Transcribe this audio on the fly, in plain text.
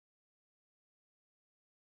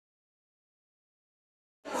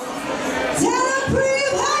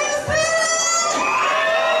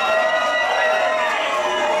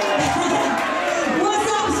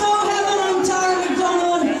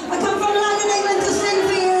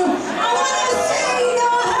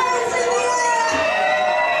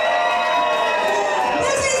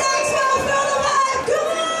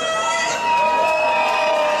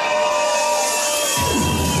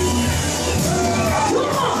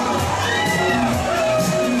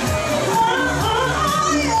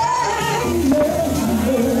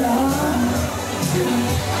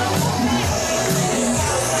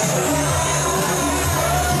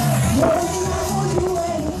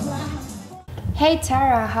Hey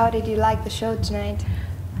Tara, how did you like the show tonight?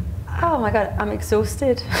 Oh my God, I'm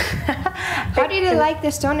exhausted. How did you like the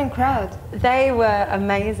Estonian crowd? They were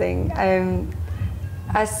amazing.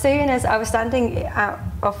 As soon as I was standing out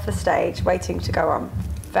off the stage waiting to go on,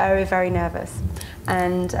 very, very nervous.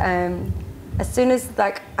 And as soon as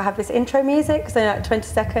I have this intro music, so like 20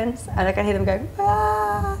 seconds, and I can hear them go,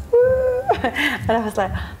 ah, woo, and I was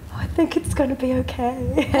like, oh, I think it's going to be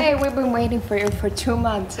okay. Hey, we've been waiting for you for 2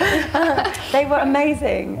 months. They were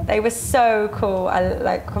amazing. They were so cool.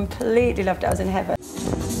 I completely loved it. I was in heaven.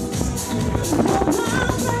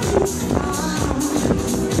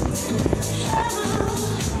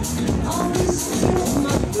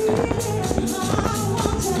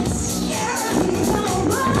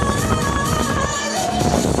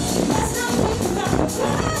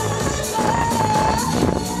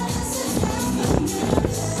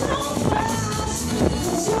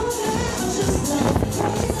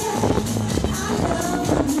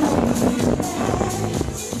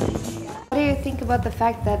 About the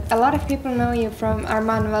fact that a lot of people know you from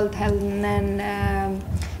Armand Waldhelm and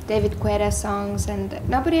David Guetta songs, and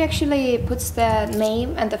nobody actually puts the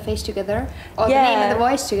name and the face together, or the name and the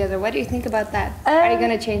voice together. What do you think about that? Are you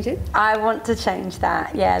going to change it? I want to change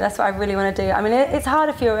that. Yeah, that's what I really want to do. I mean, it's hard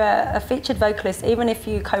if you're a featured vocalist, even if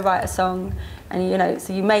you co-write a song, and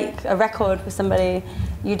so you make a record with somebody,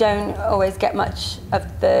 you don't always get much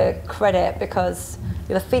of the credit because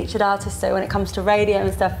you're the featured artist, so when it comes to radio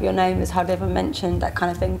and stuff, your name is hardly ever mentioned, that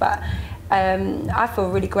kind of thing. But I feel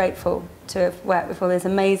really grateful to have worked with all these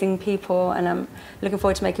amazing people, and I'm looking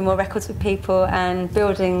forward to making more records with people and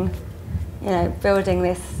building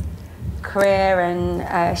this career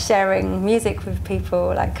and sharing music with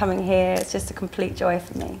people, like coming here. It's just a complete joy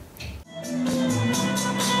for me.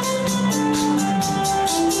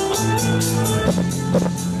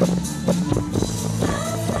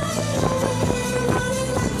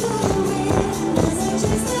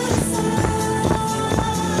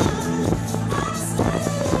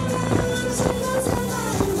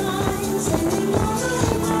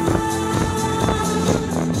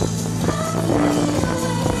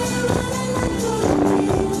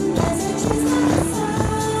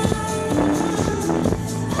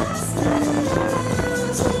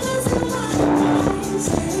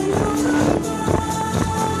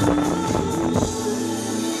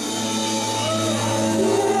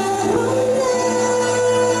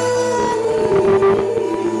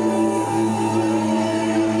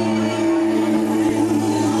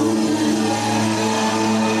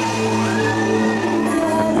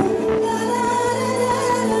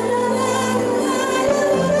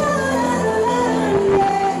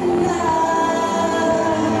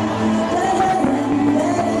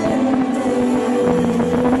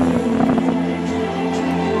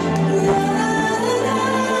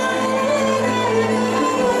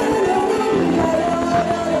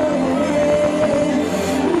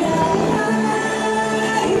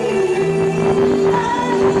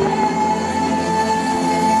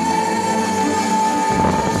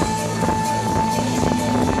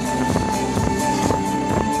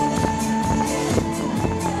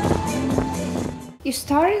 You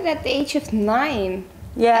started at the age of 9.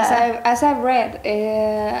 Yeah. As I've read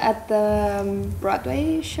at the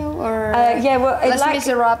Broadway show, or yeah, well, it's Les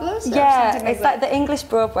Miserables. Yeah, it's like the English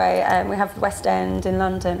Broadway. We have West End in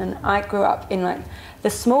London, and I grew up in the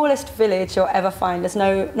smallest village you'll ever find. There's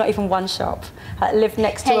not even one shop. I lived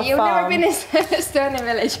next to a farm. Hey, you've never been in Estonian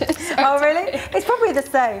villages. Oh really? It's probably the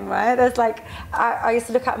same, right? There's I used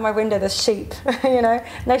to look out my window. There's sheep,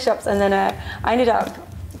 no shops, and then I ended up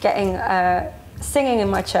getting. Singing in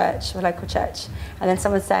my church, my local church, and then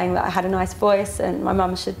someone saying that I had a nice voice and my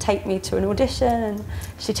mum should take me to an audition, and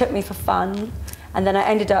she took me for fun, and then I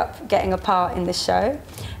ended up getting a part in this show.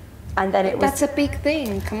 And then it was... That's a big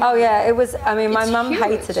thing, come on. Oh yeah, it was, I mean, my It's mum huge.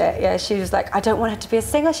 hated it. Yeah, she was like, I don't want her to be a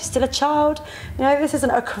singer, she's still a child. This isn't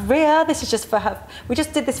a career, this is just for her. We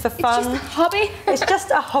just did this for fun. It's just a hobby. It's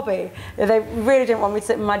just a hobby. They really didn't want me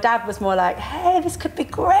to. My dad was more like, hey, this could be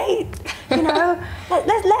great. Let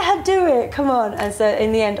her do it, come on. And so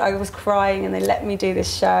in the end, I was crying and they let me do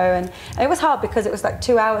this show. And it was hard because it was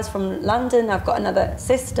 2 hours from London. I've got another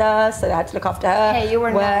sister, so I had to look after her. Hey, you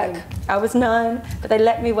were 9. I was 9, but they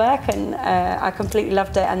let me work, and I completely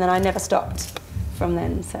loved it, and then I never stopped from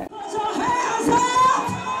then. So. Put your hands up!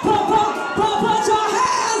 Put your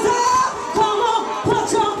hands up! Come on,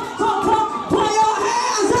 put your hands up! Come on, come on! Put your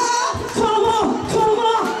hands up!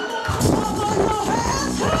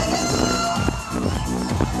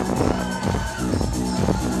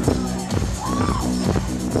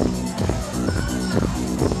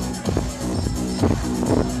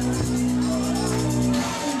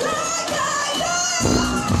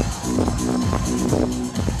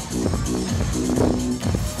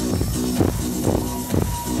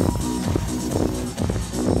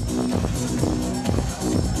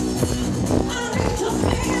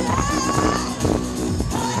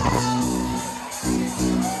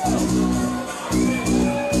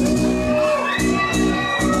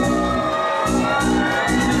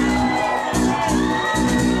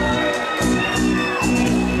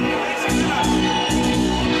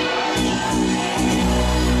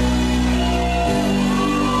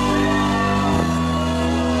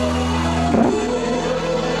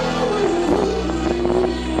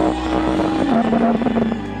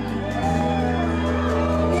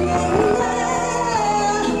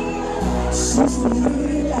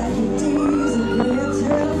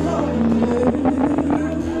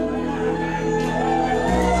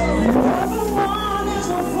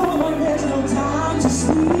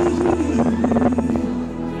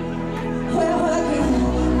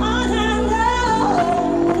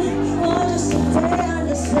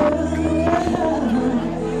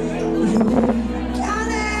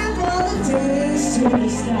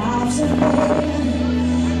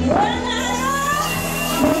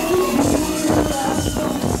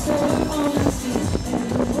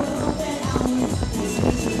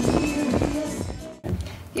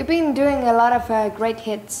 You've been doing a lot of great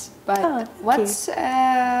hits, but what's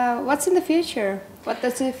in the future? What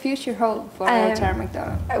does the future hold for Tara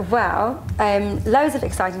McDonald? Well, loads of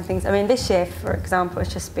exciting things. I mean, this year, for example,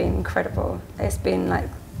 has just been incredible. It's been like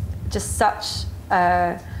just such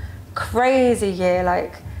a crazy year,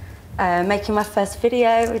 like making my first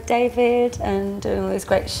video with David and doing all these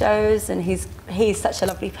great shows, and he's such a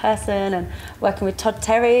lovely person, and working with Todd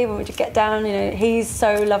Terry when we just get down, you know, he's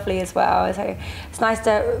so lovely as well. So it's nice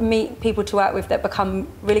to meet people to work with that become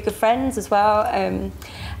really good friends as well.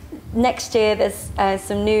 Next year there's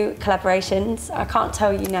some new collaborations. I can't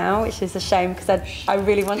tell you now, which is a shame because I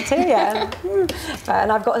really want to, yeah. And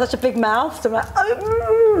I've got such a big mouth, so I'm like,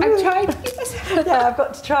 I'm trying. Yeah, I've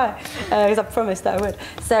got to try, because I promised that I would.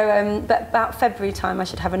 So, but about February time I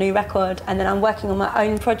should have a new record, and then I'm working on my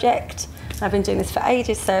own project. I've been doing this for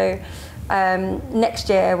ages, so next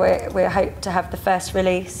year we hope to have the first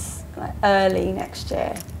release like early next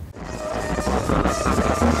year.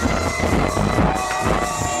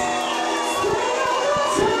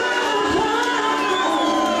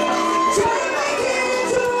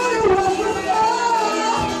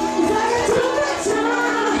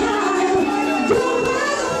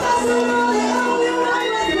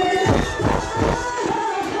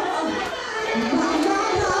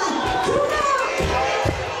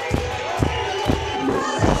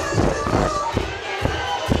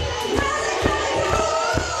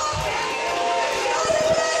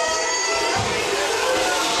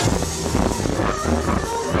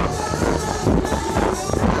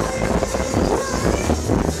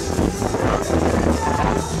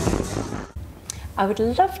 I would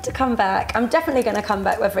love to come back. I'm definitely going to come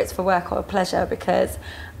back, whether it's for work or pleasure, because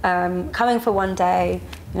coming for one day,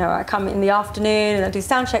 you know, I come in the afternoon and I do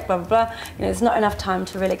sound check, blah, blah, blah. You know, there's not enough time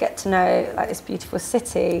to really get to know like this beautiful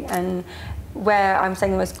city, and where I'm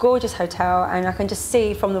staying in the most gorgeous hotel, and I can just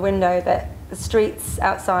see from the window that the streets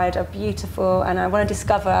outside are beautiful, and I want to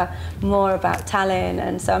discover more about Tallinn,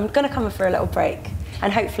 and so I'm going to come for a little break.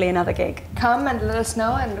 And hopefully another gig. Come and let us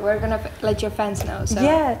know, and we're gonna let your fans know. So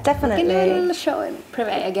yeah, definitely. We can do a little show in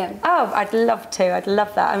Prive again. Oh, I'd love to. I'd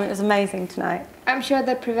love that. I mean, it was amazing tonight. I'm sure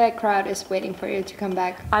the Prive crowd is waiting for you to come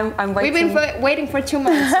back. I'm waiting. We've been waiting for 2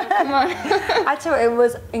 months. So come on. I tell you, it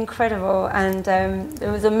was incredible, and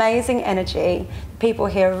there was amazing energy. People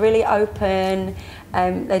here are really open,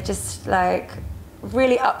 they're just like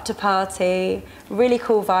really up to party, really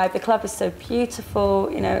cool vibe. The club is so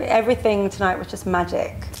beautiful, you know, everything tonight was just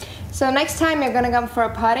magic. So next time you're gonna come for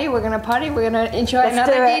a party, we're gonna enjoy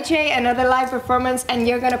another DJ, another live performance, and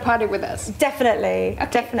you're gonna party with us. Definitely, okay,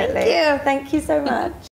 definitely. Thank you. Thank you so much.